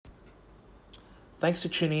Thanks for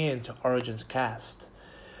tuning in to Origins Cast.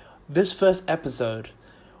 This first episode,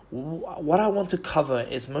 what I want to cover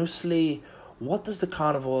is mostly what does the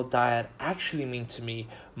carnivore diet actually mean to me,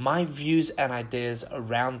 my views and ideas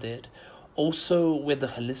around it, also where the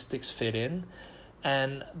holistics fit in,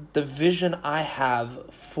 and the vision I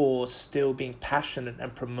have for still being passionate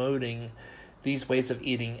and promoting these ways of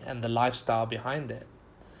eating and the lifestyle behind it.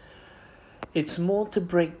 It's more to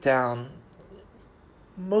break down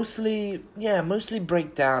mostly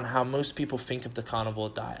break down how most people think of the carnivore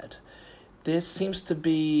diet. There seems to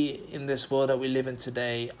be, in this world that we live in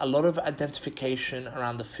today, a lot of identification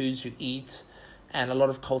around the foods you eat and a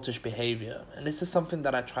lot of cultish behavior. And this is something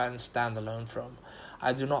that I try and stand alone from.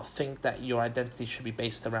 I do not think that your identity should be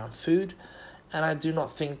based around food, and I do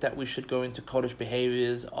not think that we should go into cultish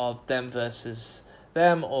behaviors of them versus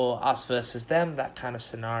them or us versus them, that kind of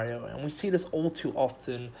scenario. And we see this all too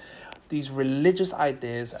often, these religious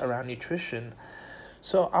ideas around nutrition.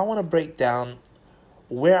 So I want to break down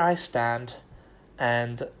where I stand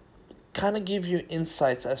and kind of give you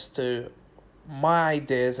insights as to my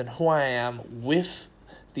ideas and who I am with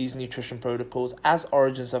these nutrition protocols as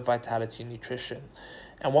origins of vitality and nutrition,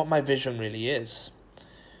 and what my vision really is.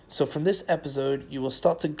 So from this episode, you will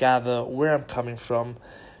start to gather where I'm coming from,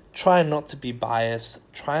 trying not to be biased,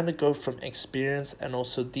 trying to go from experience and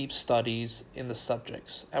also deep studies in the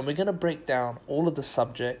subjects. And we're going to break down all of the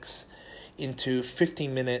subjects into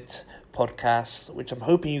 15-minute podcasts, which I'm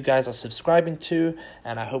hoping you guys are subscribing to,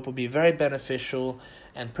 and I hope will be very beneficial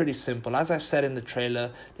and pretty simple. As I said in the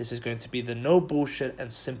trailer, this is going to be the no bullshit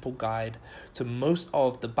and simple guide to most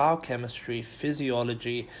of the biochemistry,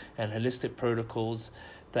 physiology, and holistic protocols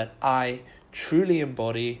that I truly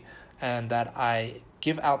embody and that I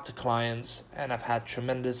give out to clients and I've had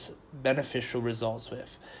tremendous beneficial results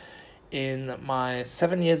with. In my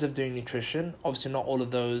 7 years of doing nutrition, obviously not all of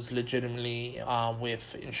those legitimately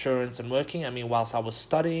with insurance and working. I mean, whilst I was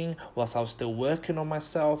studying, whilst I was still working on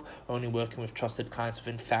myself, only working with trusted clients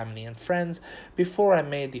within family and friends, before I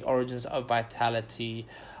made the Origins of Vitality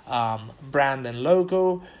brand and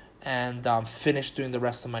logo, and finished doing the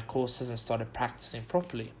rest of my courses and started practicing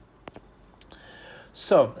properly.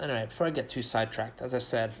 So, anyway, before I get too sidetracked, as I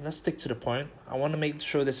said, let's stick to the point. I want to make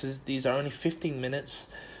sure these are only 15 minutes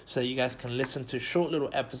so that you guys can listen to short little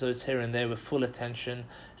episodes here and there with full attention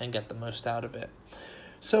and get the most out of it.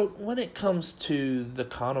 So, when it comes to the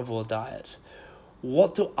carnivore diet,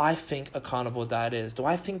 what do I think a carnivore diet is? Do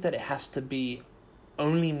I think that it has to be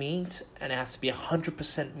only meat and it has to be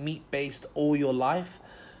 100% meat-based all your life?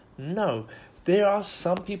 No. There are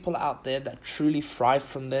some people out there that truly thrive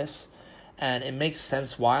from this, and it makes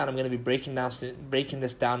sense why, and I'm going to be breaking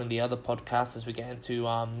this down in the other podcasts as we get into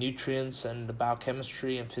nutrients and the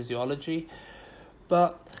biochemistry and physiology.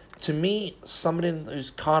 But to me, somebody who's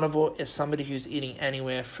carnivore is somebody who's eating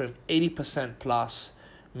anywhere from 80% plus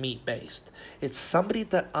meat-based. It's somebody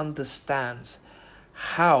that understands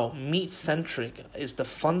how meat-centric is the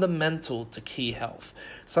fundamental to key health.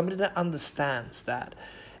 Somebody that understands that,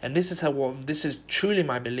 and this is truly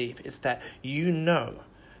my belief, is that you know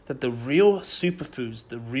that the real superfoods,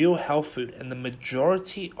 the real health food, and the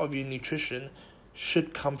majority of your nutrition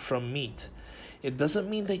should come from meat. It doesn't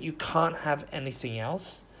mean that you can't have anything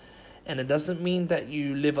else, and it doesn't mean that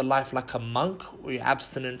you live a life like a monk or you're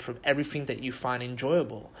abstinent from everything that you find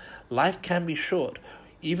enjoyable. Life can be short.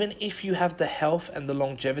 Even if you have the health and the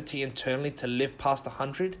longevity internally to live past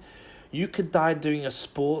 100, you could die doing a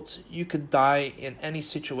sport, you could die in any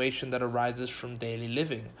situation that arises from daily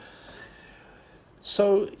living.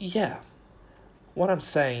 So, yeah, what I'm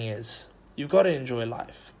saying is, you've got to enjoy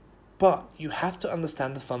life, but you have to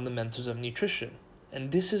understand the fundamentals of nutrition.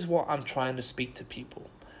 And this is what I'm trying to speak to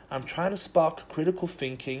people. I'm trying to spark critical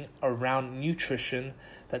thinking around nutrition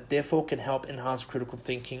that therefore can help enhance critical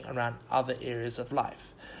thinking around other areas of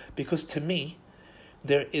life. Because to me,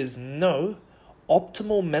 there is no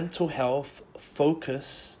optimal mental health,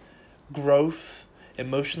 focus, growth,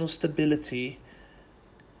 emotional stability,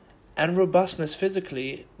 and robustness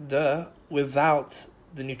physically without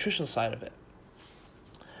the nutrition side of it.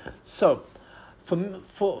 So,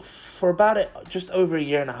 for about just over a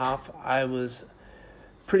year and a half, I was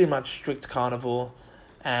pretty much strict carnivore,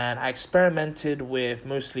 and I experimented with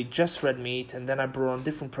mostly just red meat, and then I brought on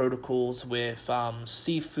different protocols with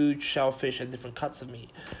seafood, shellfish, and different cuts of meat.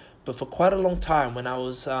 But for quite a long time, when I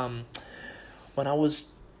was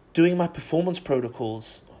doing my performance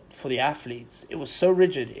protocols for the athletes, it was so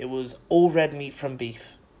rigid. It was all red meat from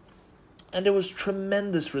beef, and there was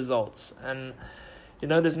tremendous results, and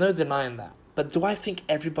there's no denying that. But do I think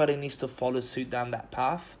everybody needs to follow suit down that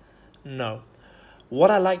path? No.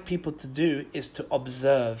 What I like people to do is to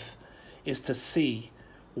observe is to see,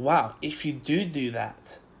 wow, if you do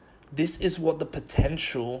that, this is what the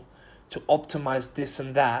potential to optimize this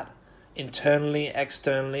and that, internally,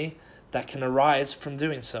 externally, that can arise from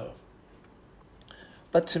doing so.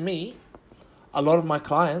 But to me, a lot of my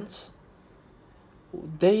clients,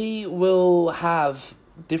 they will have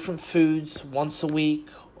different foods once a week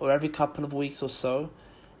or every couple of weeks or so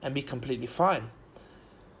and be completely fine.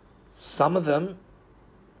 Some of them,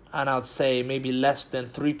 and I would say maybe less than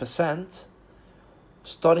 3%,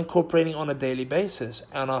 start incorporating on a daily basis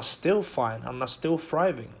and are still fine and are still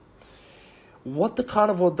thriving. What the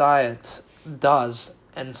carnivore diet does,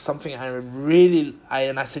 and something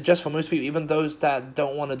I suggest for most people, even those that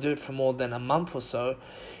don't want to do it for more than a month or so,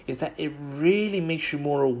 is that it really makes you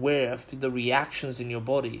more aware of the reactions in your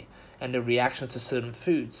body and the reaction to certain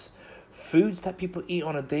foods. Foods that people eat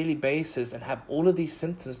on a daily basis and have all of these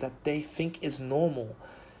symptoms that they think is normal.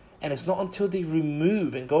 And it's not until they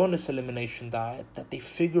remove and go on this elimination diet that they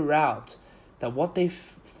figure out that what they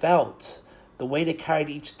felt, the way they carried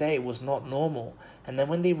each day, was not normal. And then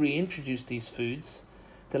when they reintroduce these foods,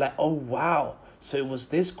 they're like, oh wow, so it was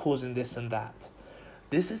this causing this and that.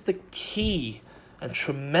 This is the key and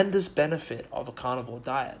tremendous benefit of a carnivore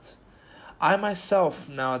diet. I myself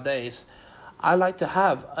nowadays, I like to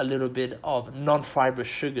have a little bit of non-fibrous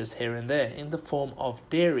sugars here and there in the form of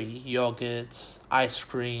dairy, yogurts, ice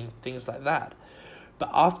cream, things like that.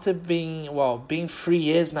 But after being 3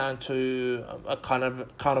 years now into a kind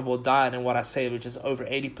of carnivore diet, and what I say, which is over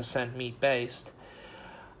 80% meat-based,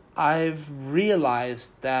 I've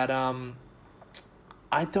realized that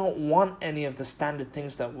I don't want any of the standard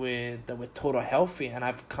things that we're taught are healthy, and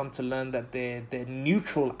I've come to learn that they're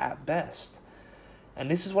neutral at best. And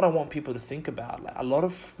this is what I want people to think about. Like, a lot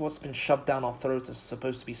of what's been shoved down our throats as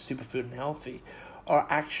supposed to be superfood and healthy are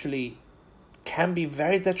actually can be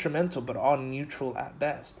very detrimental, but are neutral at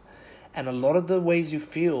best. And a lot of the ways you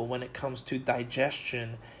feel when it comes to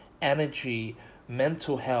digestion, energy,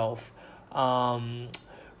 mental health,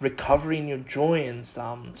 recovery in your joints,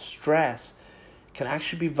 stress, can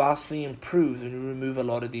actually be vastly improved when you remove a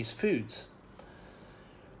lot of these foods.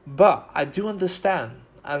 But I do understand,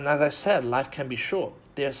 and as I said, life can be short.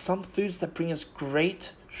 There are some foods that bring us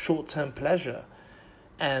great short-term pleasure,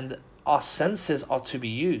 and our senses are to be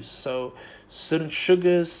used. So certain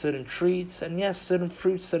sugars, certain treats, and yes, certain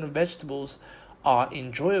fruits, certain vegetables are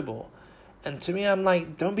enjoyable. And to me, I'm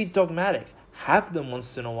like, don't be dogmatic. Have them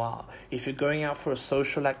once in a while. If you're going out for a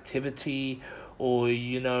social activity, or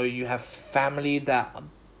you have family that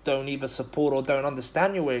don't either support or don't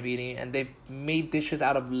understand your way of eating, and they've made dishes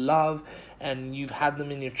out of love, and you've had them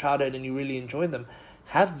in your childhood and you really enjoy them,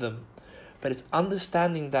 have them. But it's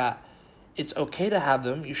understanding that it's okay to have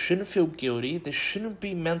them. You shouldn't feel guilty. There shouldn't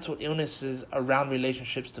be mental illnesses around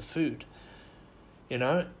relationships to food.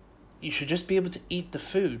 You should just be able to eat the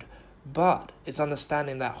food. But it's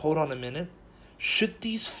understanding that, hold on a minute, should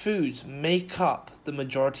these foods make up the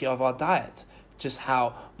majority of our diet? Just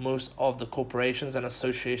how most of the corporations and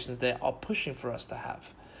associations there are pushing for us to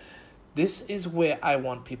have. This is where I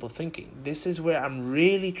want people thinking. This is where I'm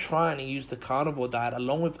really trying to use the carnivore diet,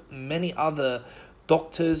 along with many other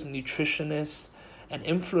doctors, nutritionists, and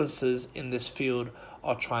influencers in this field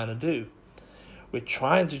are trying to do. We're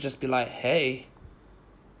trying to just be like, hey,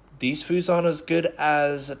 these foods aren't as good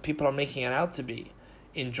as people are making it out to be.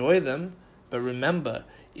 Enjoy them, but remember,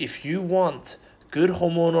 if you want good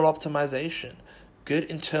hormonal optimization, good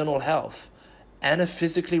internal health, and a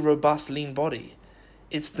physically robust, lean body,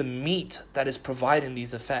 it's the meat that is providing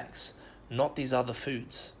these effects, not these other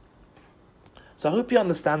foods. So I hope you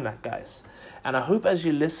understand that, guys. And I hope as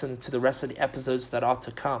you listen to the rest of the episodes that are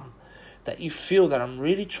to come, that you feel that I'm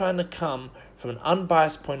really trying to come from an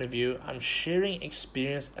unbiased point of view. I'm sharing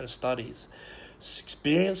experience and studies.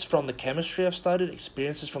 Experience from the chemistry I've studied,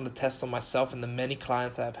 experiences from the tests on myself and the many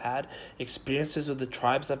clients I've had, experiences with the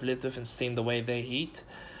tribes I've lived with and seen the way they eat.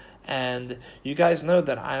 And you guys know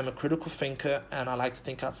that I am a critical thinker, and I like to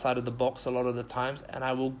think outside of the box a lot of the times, and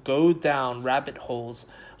I will go down rabbit holes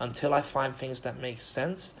until I find things that make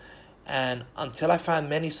sense, and until I find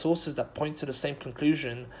many sources that point to the same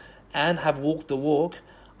conclusion and have walked the walk.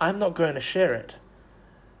 I'm not going to share it.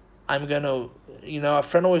 I'm going to, a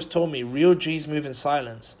friend always told me, real G's move in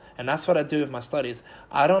silence. And that's what I do with my studies.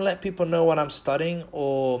 I don't let people know what I'm studying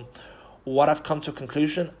or what I've come to a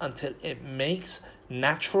conclusion until it makes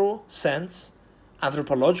natural sense,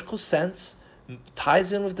 anthropological sense,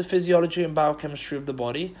 ties in with the physiology and biochemistry of the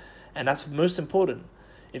body. And that's most important.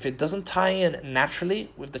 If it doesn't tie in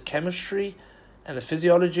naturally with the chemistry and the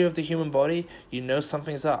physiology of the human body, you know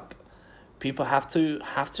something's up. People have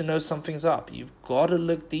to know something's up. You've got to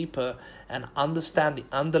look deeper and understand the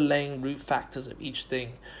underlying root factors of each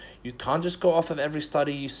thing. You can't just go off of every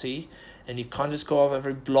study you see, and you can't just go off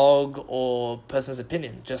every blog or person's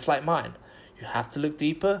opinion, just like mine. You have to look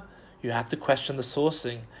deeper, you have to question the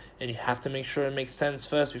sourcing, and you have to make sure it makes sense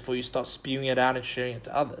first before you start spewing it out and sharing it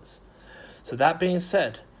to others. So that being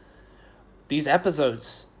said, these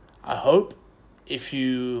episodes, I hope if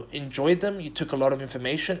you enjoyed them, you took a lot of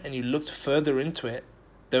information and you looked further into it.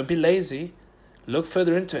 Don't be lazy. Look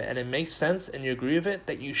further into it, and it makes sense and you agree with it,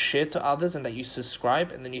 that you share to others and that you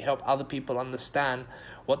subscribe, and then you help other people understand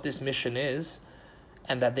what this mission is,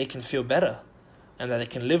 and that they can feel better, and that they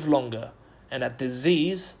can live longer, and that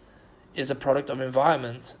disease is a product of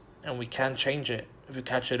environment, and we can change it if we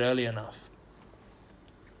catch it early enough.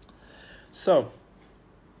 So,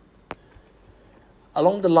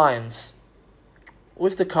 along the lines,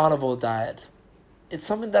 with the carnivore diet, it's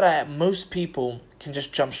something that most people can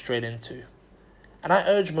just jump straight into. And I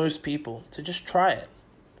urge most people to just try it.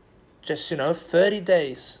 Just, 30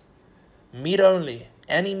 days, meat only,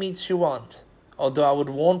 any meats you want. Although I would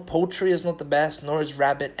warn, poultry is not the best, nor is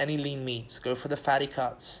rabbit, any lean meats. Go for the fatty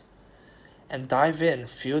cuts. And dive in,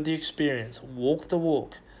 feel the experience, walk the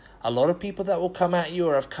walk. A lot of people that will come at you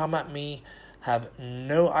or have come at me have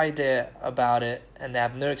no idea about it, and they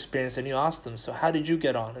have no experience, and you ask them, so how did you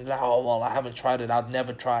get on? And they're like, oh, well, I haven't tried it, I'd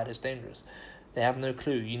never try it, it's dangerous. They have no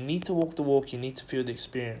clue. You need to walk the walk, you need to feel the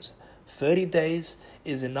experience. 30 days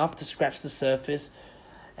is enough to scratch the surface,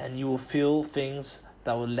 and you will feel things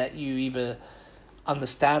that will let you either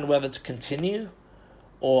understand whether to continue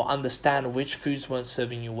or understand which foods weren't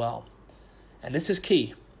serving you well. And this is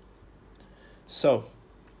key. So,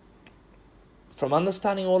 from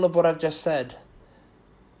understanding all of what I've just said,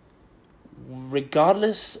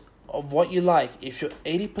 regardless of what you like, if you're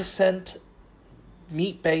 80%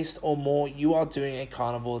 meat-based or more, you are doing a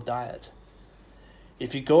carnivore diet.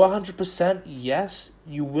 If you go 100%, yes,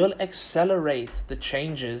 you will accelerate the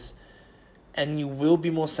changes, and you will be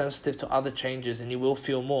more sensitive to other changes, and you will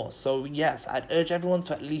feel more. So yes, I'd urge everyone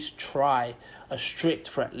to at least try a strict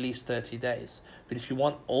for at least 30 days. But if you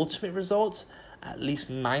want ultimate results, at least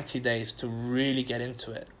 90 days to really get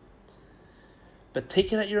into it. But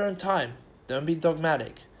take it at your own time. Don't be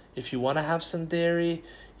dogmatic. If you want to have some dairy,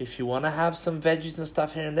 if you want to have some veggies and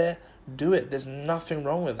stuff here and there, do it. There's nothing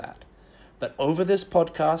wrong with that. But over this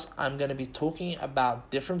podcast, I'm going to be talking about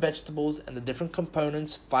different vegetables and the different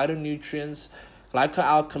components, phytonutrients,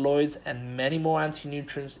 glycoalkaloids, and many more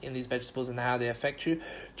anti-nutrients in these vegetables and how they affect you,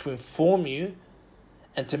 to inform you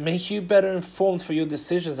and to make you better informed for your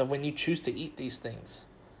decisions of when you choose to eat these things.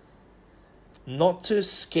 Not to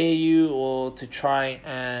scare you or to try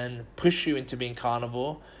and push you into being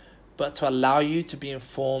carnivore, but to allow you to be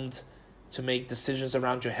informed to make decisions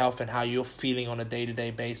around your health and how you're feeling on a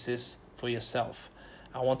day-to-day basis for yourself.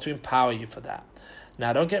 I want to empower you for that.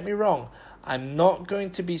 Now, don't get me wrong. I'm not going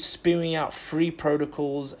to be spewing out free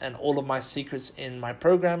protocols and all of my secrets in my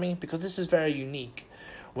programming, because this is very unique.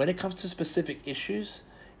 When it comes to specific issues,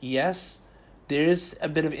 yes, there is a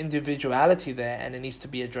bit of individuality there, and it needs to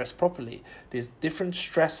be addressed properly. There's different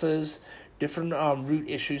stressors, different root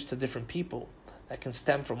issues to different people that can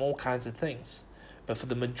stem from all kinds of things. But for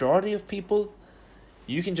the majority of people,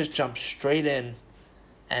 you can just jump straight in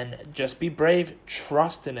and just be brave,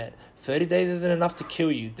 trust in it. 30 days isn't enough to kill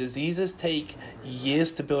you. Diseases take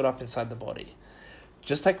years to build up inside the body.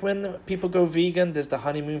 Just like when people go vegan, there's the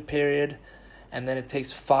honeymoon period, and then it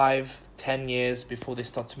takes 5-10 years before they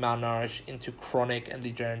start to malnourish into chronic and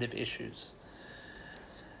degenerative issues.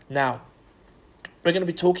 Now, we're going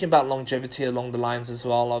to be talking about longevity along the lines as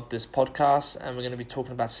well of this podcast, and we're going to be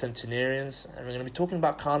talking about centenarians, and we're going to be talking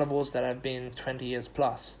about carnivores that have been 20 years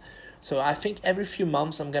plus. So I think every few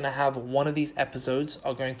months I'm going to have one of these episodes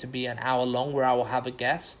are going to be an hour long, where I will have a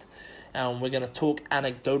guest, and we're going to talk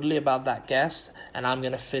anecdotally about that guest, and I'm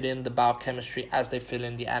going to fit in the biochemistry as they fill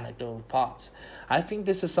in the anecdotal parts. I think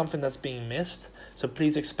this is something that's being missed, so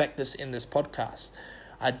please expect this in this podcast.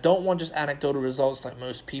 I don't want just anecdotal results like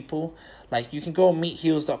most people. Like, you can go on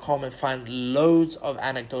meatheals.com and find loads of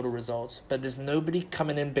anecdotal results, but there's nobody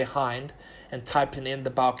coming in behind and typing in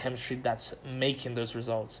the biochemistry that's making those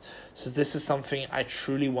results. So this is something I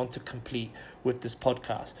truly want to complete with this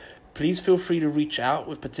podcast. Please feel free to reach out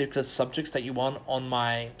with particular subjects that you want on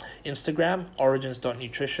my Instagram,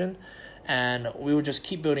 origins.nutrition, and we will just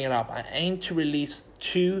keep building it up. I aim to release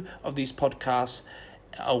 2 of these podcasts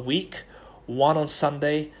a week, one on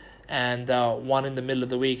Sunday and one in the middle of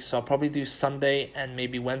the week. So I'll probably do Sunday and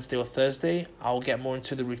maybe Wednesday or Thursday. I'll get more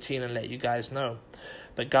into the routine and let you guys know.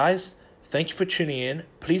 But guys, Thank you for tuning in.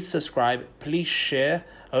 Please subscribe. Please share.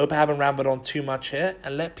 I hope I haven't rambled on too much here.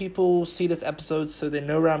 And let people see this episode so they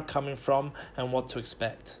know where I'm coming from and what to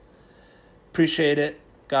expect. Appreciate it,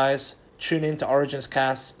 guys. Tune in to Origins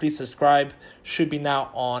Cast. Please subscribe. Should be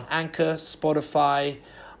now on Anchor, Spotify,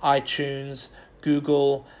 iTunes,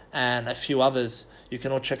 Google, and a few others. You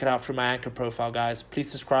can all check it out through my Anchor profile, guys. Please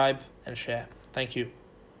subscribe and share. Thank you.